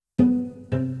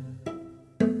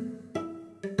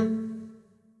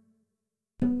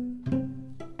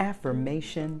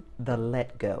Transformation, the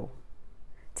Let Go.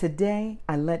 Today,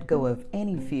 I let go of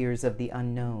any fears of the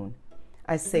unknown.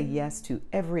 I say yes to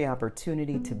every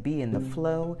opportunity to be in the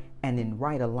flow and in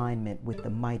right alignment with the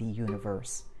mighty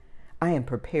universe. I am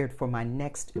prepared for my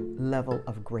next level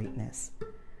of greatness.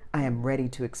 I am ready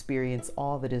to experience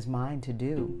all that is mine to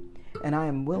do, and I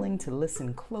am willing to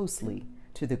listen closely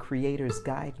to the Creator's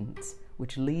guidance,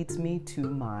 which leads me to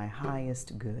my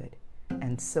highest good.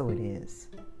 And so it is.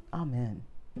 Amen.